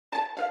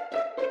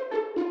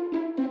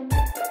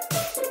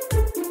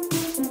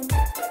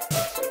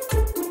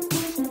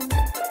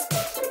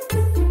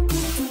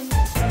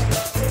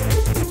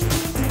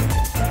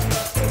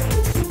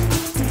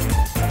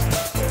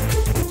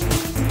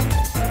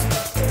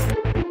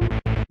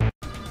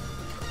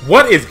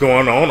What is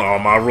going on, all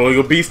my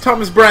Royal Beasts?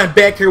 Thomas Bryan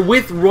back here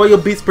with Royal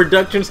Beast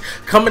Productions,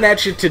 coming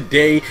at you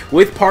today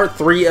with part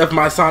 3 of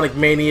my Sonic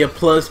Mania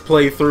Plus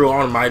playthrough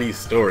on Mighty's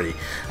story.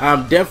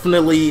 I'm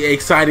definitely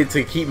excited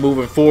to keep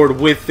moving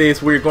forward with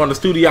this. We're going to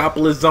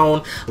Studiopolis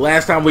Zone.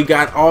 Last time we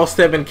got all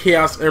 7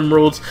 Chaos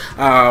Emeralds,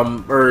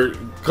 or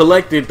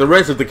collected the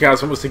rest of the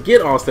Chaos Emeralds to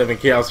get all 7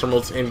 Chaos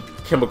Emeralds in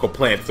Chemical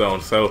Plant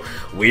Zone. So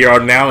we are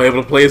now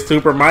able to play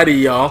Super Mighty,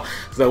 y'all.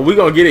 So we're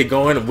gonna get it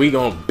going, and we're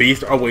gonna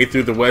beast our way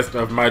through the rest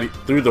of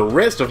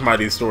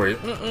Mighty's story.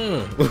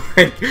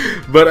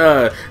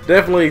 But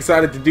definitely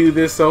excited to do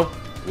this. So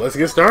let's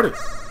get started.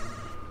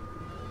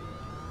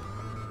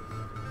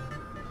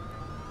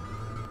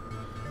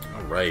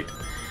 All right.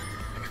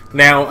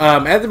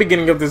 Now, at the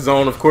beginning of the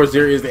zone, of course,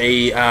 there is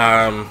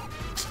a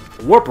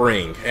warp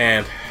ring,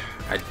 and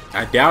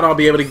I doubt I'll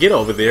be able to get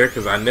over there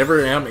because I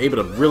never am able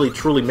to really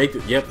truly make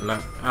it. Yep,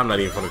 I'm not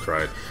even going to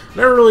try it.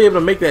 Never really able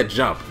to make that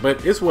jump,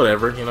 but it's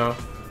whatever, you know.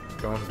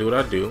 Gonna do what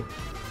I do.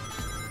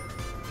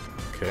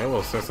 Okay,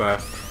 well, since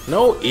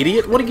no,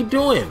 idiot, what are you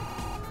doing?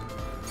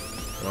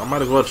 Well, I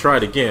might as well try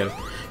it again.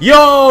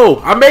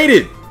 Yo, I made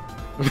it.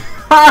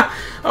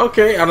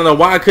 Okay, I don't know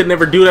why I could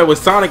never do that with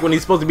Sonic when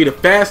he's supposed to be the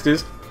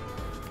fastest.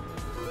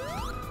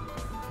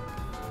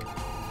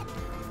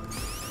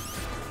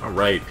 All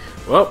right,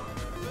 well.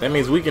 That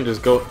means we can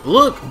just go.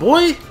 Look,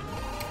 boy!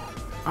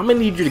 I'm gonna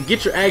need you to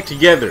get your act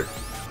together.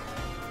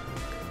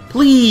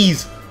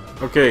 Please!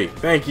 Okay,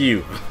 thank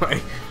you.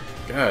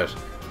 Gosh.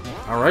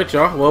 Alright,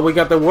 y'all. Well, we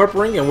got the warp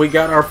ring and we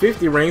got our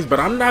 50 rings, but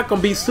I'm not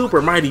gonna be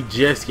super mighty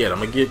just yet. I'm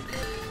gonna get.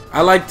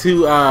 I like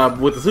to,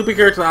 with the super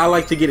character, I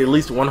like to get at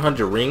least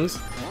 100 rings.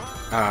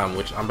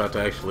 Which I'm about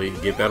to actually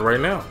get that right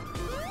now.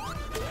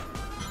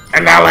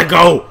 And now let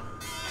go!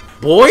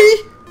 Boy!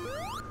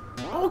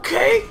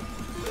 Okay.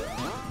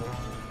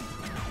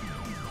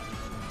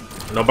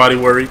 Nobody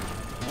worried.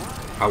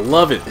 I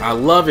love it. I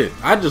love it.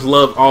 I just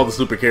love all the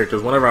super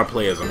characters whenever I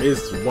play as them.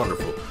 It's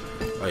wonderful.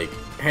 Like,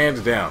 hands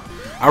down.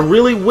 I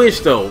really wish,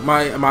 though,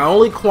 my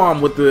only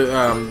qualm with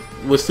the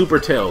with Super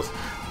Tails.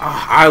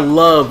 I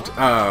loved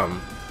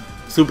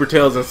Super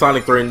Tails and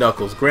Sonic 3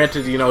 Knuckles.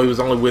 Granted, you know, he was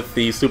only with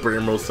the Super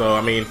Emeralds, so I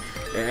mean,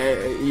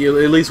 at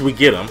least we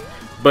get him.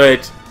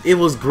 But it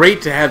was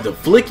great to have the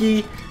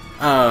flicky,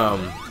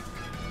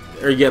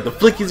 the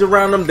flickies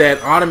around them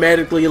that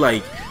automatically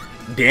like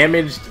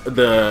damaged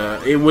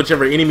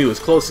whichever enemy was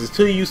closest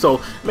to you, so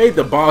made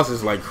the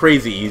bosses like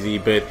crazy easy.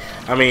 But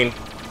I mean,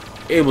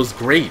 it was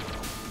great,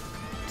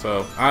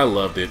 so I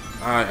loved it.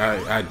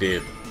 I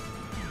did.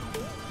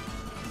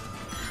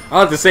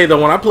 I like to say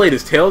though, when I played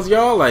as Tails,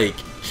 y'all, like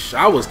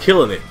I was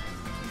killing it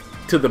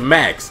to the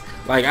max.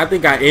 Like I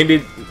think I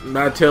ended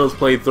my Tails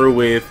playthrough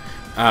with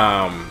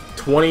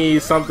 20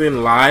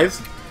 something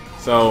lives,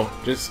 so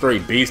just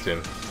straight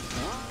beasting.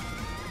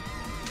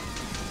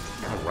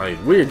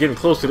 Alright, we're getting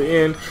close to the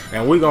end,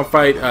 and we're gonna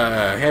fight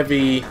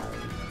heavy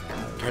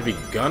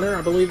gunner,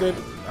 I believe that.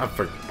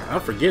 I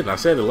forget. I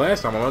said it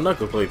last time on my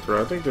Knuckles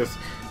playthrough. I think that's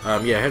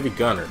yeah, heavy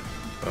gunner.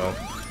 So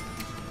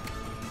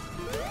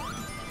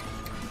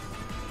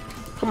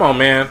come on,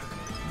 man.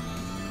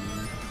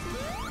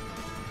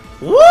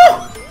 Woo!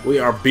 We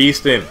are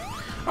beasting.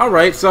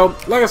 Alright, so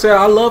like I said,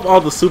 I love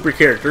all the super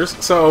characters.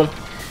 So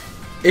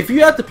if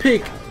you have to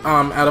pick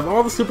out of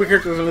all the super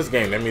characters in this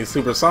game, that means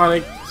Super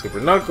Sonic, Super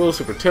Knuckles,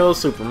 Super Tails,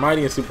 Super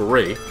Mighty, and Super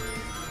Ray,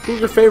 who's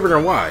your favorite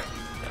and why?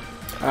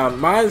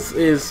 Mine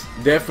is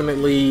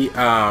definitely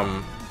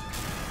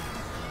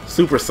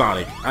Super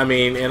Sonic. I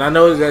mean, and I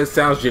know that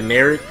sounds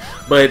generic,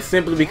 but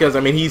simply because, I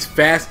mean, he's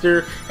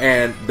faster,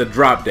 and the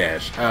drop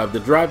dash.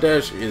 The drop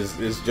dash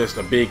is just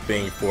a big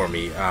thing for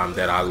me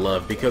that I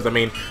love, because, I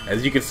mean,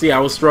 as you can see, I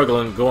was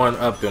struggling going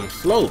up them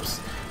slopes.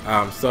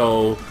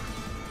 So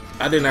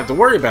I didn't have to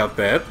worry about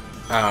that.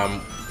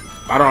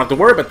 I don't have to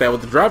worry about that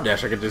with the drop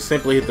dash. I can just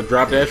simply hit the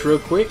drop dash real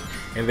quick,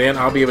 and then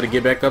I'll be able to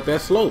get back up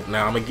that slope.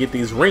 Now I'm gonna get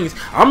these rings.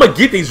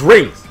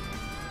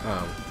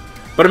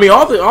 But I mean,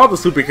 all the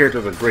super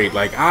characters are great.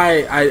 Like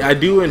I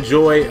do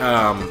enjoy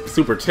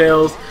Super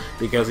Tails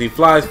because he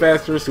flies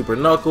faster. Super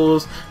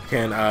Knuckles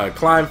can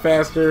climb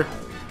faster.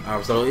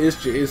 So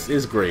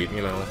it's great,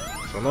 you know.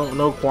 So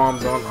no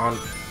qualms on.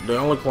 The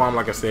only qualm,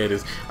 like I said,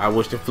 is I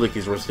wish the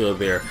flickies were still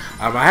there.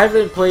 I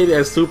haven't played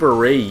as Super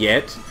Ray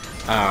yet,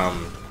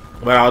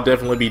 but I'll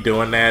definitely be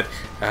doing that.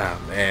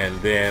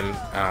 And then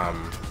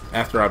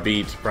after I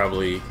beat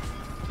probably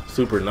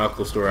Super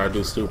Knuckles story, I'll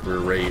do Super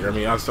Ray. I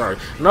mean, I'm sorry,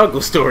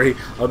 Knuckles story.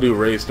 I'll do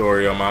Ray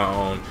story on my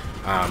own.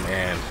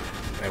 And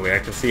anyway, I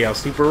can see how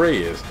Super Ray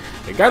is.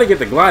 You got to get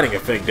the gliding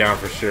effect down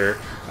for sure.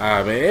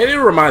 And it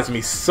reminds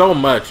me so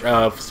much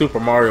of Super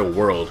Mario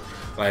World.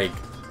 Like,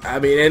 I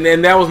mean,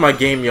 and that was my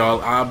game,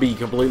 y'all. I'll be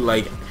completely,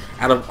 like,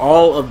 out of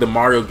all of the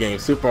Mario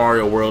games, Super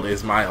Mario World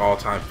is my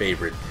all-time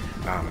favorite.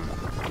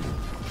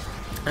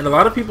 And a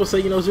lot of people say,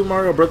 you know, Super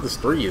Mario Bros.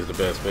 3 is the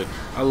best, but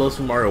I love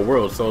Super Mario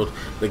World. So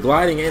the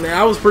gliding, and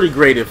I was pretty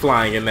great at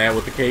flying in that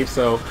with the cape,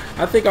 so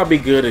I think I'll be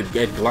good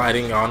at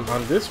gliding on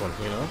this one,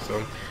 you know.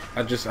 So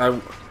I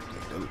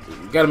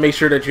got to make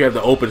sure that you have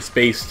the open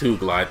space to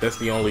glide. That's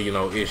the only, you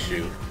know,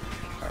 issue.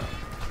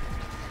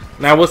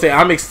 Now I will say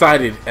I'm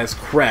excited as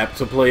crap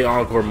to play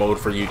Encore mode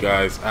for you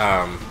guys.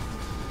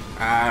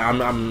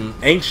 I'm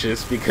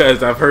anxious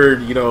because I've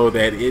heard, you know,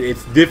 that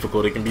it's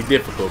difficult. It can be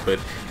difficult, but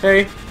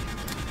hey,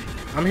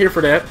 I'm here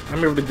for that. I'm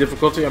here for the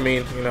difficulty. I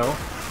mean, you know,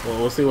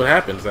 we'll see what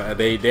happens.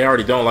 They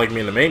already don't like me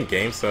in the main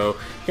game, so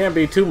can't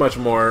be too much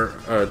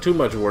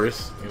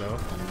worse, you know.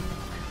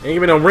 Ain't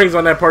even no rings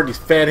on that part. These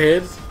fat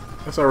heads.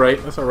 That's all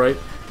right. That's all right.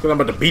 Because I'm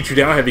about to beat you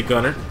down, heavy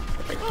gunner.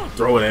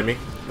 Throw it at me.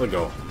 Let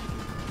go.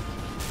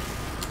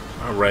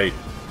 All right.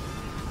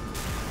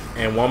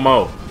 And one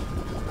more.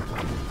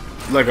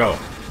 Let go.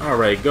 All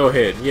right, go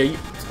ahead. Yeah, you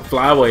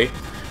fly away.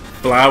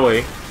 Fly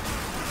away.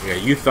 Yeah,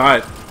 you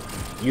thought.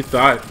 You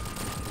thought.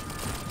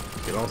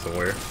 Get on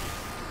somewhere.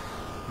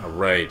 All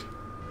right.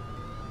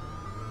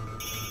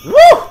 Woo!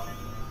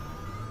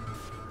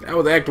 That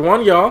was Act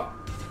 1, y'all.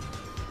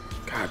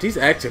 God, these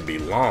acts can be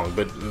long,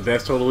 but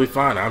that's totally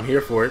fine. I'm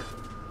here for it.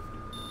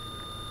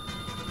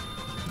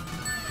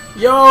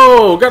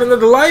 Yo, got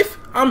another life?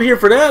 I'm here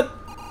for that.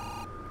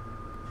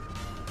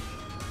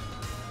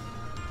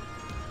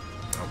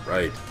 All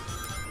right.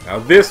 Now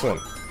this one.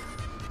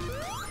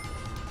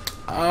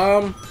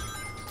 I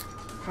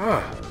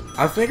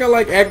think I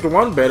like Act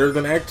 1 better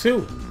than Act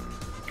 2.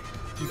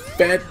 You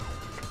fat...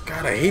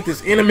 God, I hate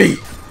this enemy.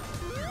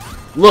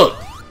 Look.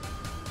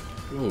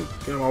 Ooh,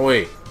 get out of my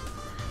way.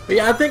 But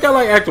yeah, I think I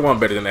like Act 1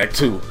 better than Act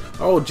 2.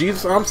 Oh,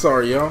 Jesus, I'm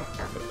sorry, y'all.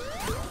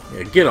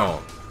 Yeah, get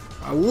on.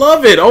 I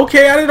love it.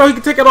 Okay, I didn't know he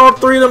could take out all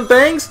 3 of them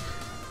things.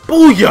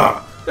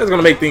 Booyah! That's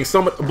gonna make things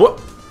so much... What?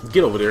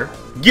 Get over there.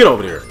 Get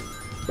over there.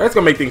 That's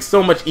gonna make things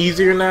so much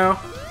easier now.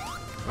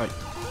 Like,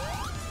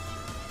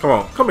 come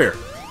on, come here.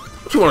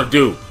 What you wanna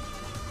do?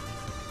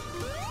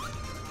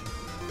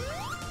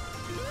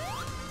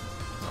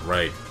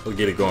 Alright, we'll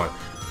get it going.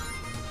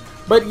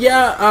 But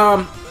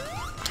yeah,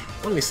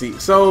 let me see.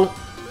 So,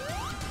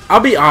 I'll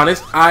be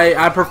honest,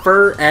 I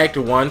prefer Act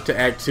 1 to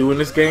Act 2 in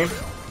this game.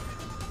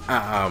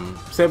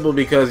 Simply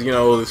because, you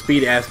know, the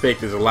speed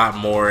aspect is a lot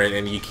more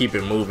and you keep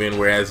it moving,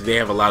 whereas they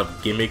have a lot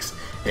of gimmicks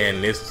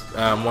in this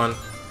one.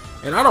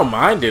 And I don't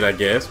mind it, I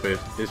guess, but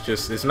it's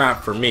just, it's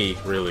not for me,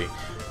 really.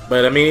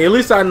 But, I mean, at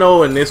least I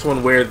know in this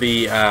one where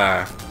the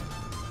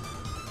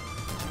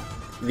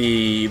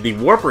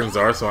warp rings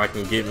are, so I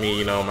can get me,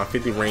 you know, my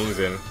 50 rings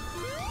and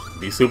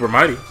be super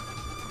mighty.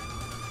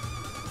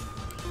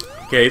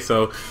 Okay,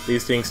 so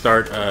these things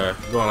start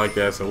going like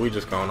that, so we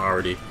just gonna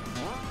already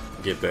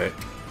get that.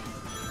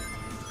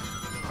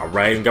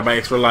 Alright, and got my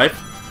extra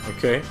life.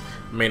 Okay,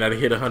 may not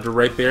have hit 100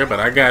 right there, but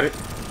I got it.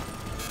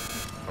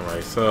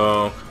 Alright,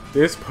 so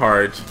this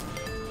part...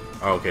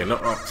 Okay, no...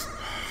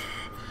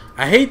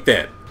 I hate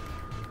that.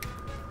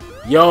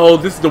 Yo,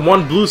 this is the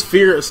one blue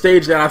sphere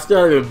stage that I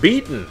still haven't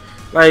beaten.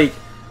 Like,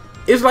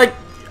 it's like,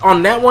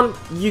 on that one,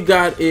 you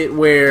got it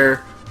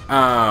where...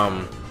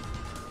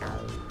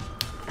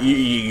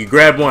 You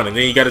grab one and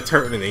then you gotta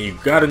turn and then you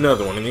got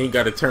another one and then you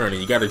gotta turn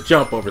and you gotta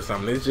jump over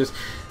something. It's just,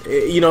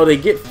 you know, they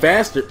get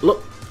faster.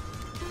 Look.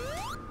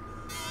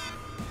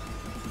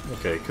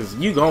 Okay, because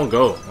you gonna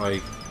go.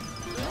 Like,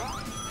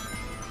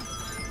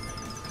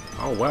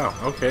 oh wow,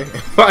 okay.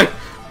 Like,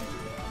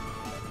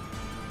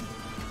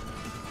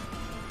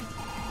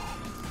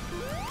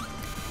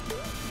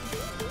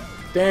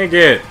 dang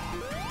it.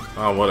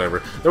 Oh,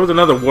 whatever. There was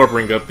another warp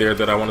ring up there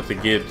that I wanted to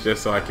get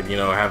just so I could, you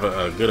know, have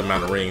a good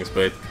amount of rings,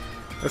 but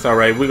that's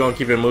alright. We're going to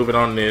keep it moving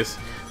on this.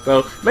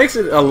 So, makes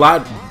it a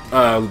lot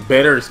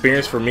better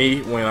experience for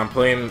me when I'm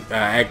playing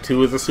Act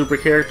 2 as a super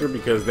character,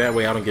 because that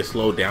way I don't get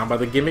slowed down by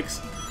the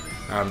gimmicks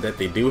that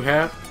they do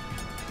have.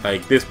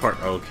 Like this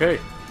part. Okay.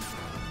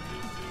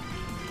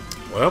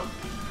 Well,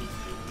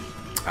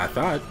 I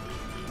thought.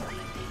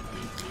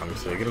 I'm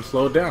still getting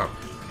slowed down.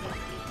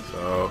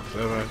 So,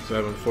 7,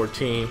 7,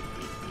 14.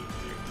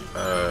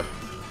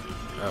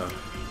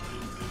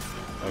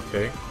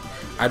 Okay.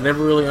 I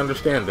never really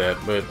understand that,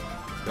 but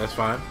that's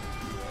fine.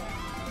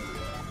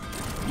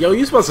 Yo,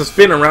 you supposed to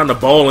spin around the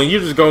bowl and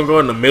you're just gonna go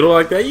in the middle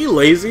like that? You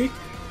lazy?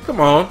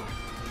 Come on.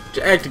 Get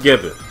your act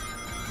together.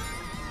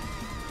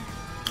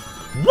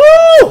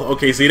 Woo!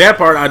 Okay, see, that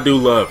part I do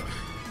love.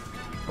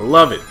 I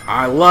love it.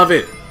 I love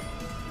it.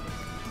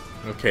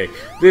 Okay,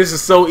 this is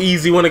so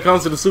easy when it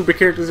comes to the super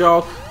characters,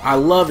 y'all. I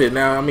love it.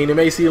 Now, I mean, it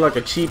may seem like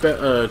a cheap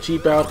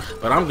out,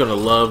 but I'm gonna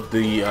love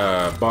the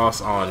boss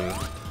on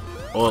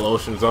Oil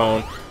Ocean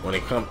Zone when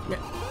it comes.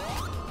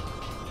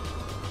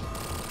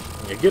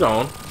 Yeah, get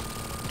on.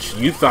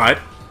 You thought.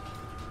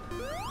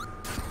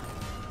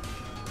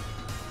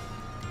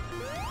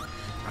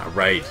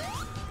 Alright.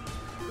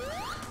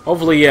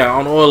 Hopefully, yeah,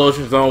 on Oil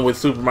Ocean Zone with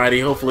Super Mighty,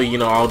 hopefully, you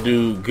know, I'll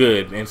do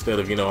good instead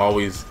of, you know,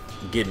 always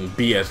getting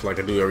BS like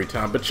I do every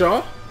time. But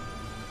y'all,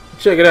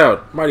 check it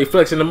out. Mighty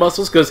flexing the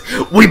muscles because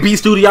we beat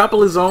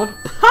Studiopolis Zone.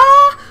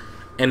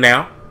 And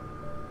now,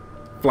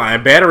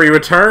 Flying Battery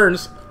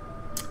returns.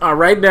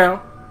 Alright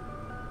now.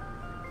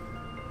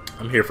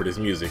 I'm here for this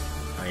music.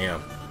 I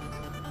am.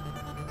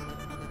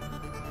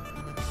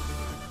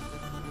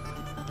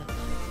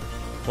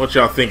 What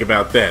y'all think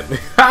about that?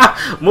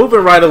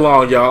 Moving right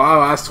along, y'all.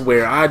 I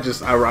swear, I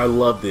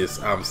love this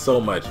so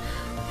much.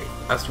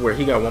 I swear,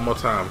 he got one more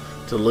time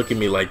to look at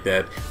me like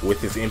that with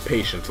his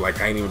impatience,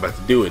 like I ain't even about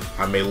to do it.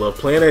 I may love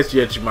playing as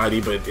Jet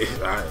Mighty, but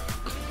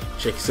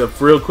check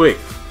yourself real quick.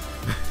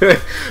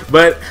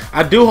 But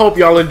I do hope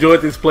y'all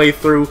enjoyed this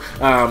playthrough.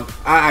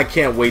 I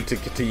can't wait to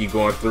continue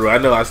going through. I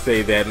know I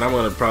say that, and I'm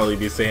going to probably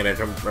be saying that,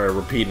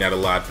 repeating that a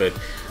lot, but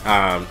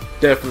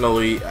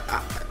definitely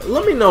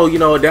let me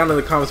know, down in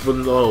the comments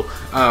below,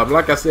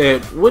 like I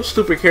said, which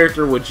super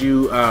character would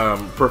you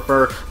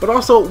prefer, but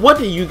also, what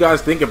do you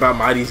guys think about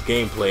Mighty's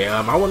gameplay?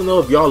 I want to know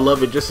if y'all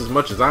love it just as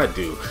much as I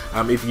do,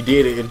 if you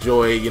did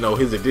enjoy,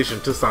 his addition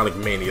to Sonic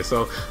Mania.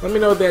 So let me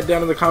know that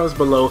down in the comments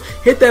below.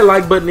 Hit that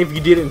like button if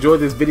you did enjoy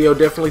this video.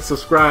 Definitely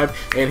subscribe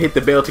and hit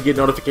the bell to get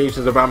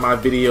notifications about my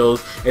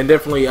videos, and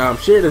definitely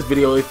share this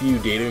video if you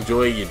did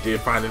enjoy it, you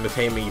did find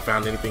entertainment, you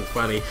found anything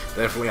funny.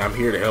 Definitely I'm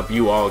here to help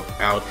you all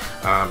out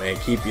and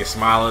keep you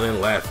smiling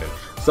and laughing.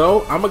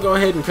 So I'm gonna go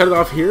ahead and cut it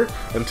off here.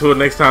 Until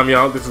next time,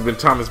 y'all, this has been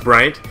Thomas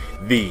Bryant,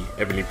 the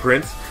Ebony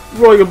Prince,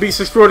 Royal Beast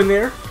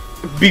Extraordinaire.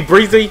 Be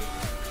breezy.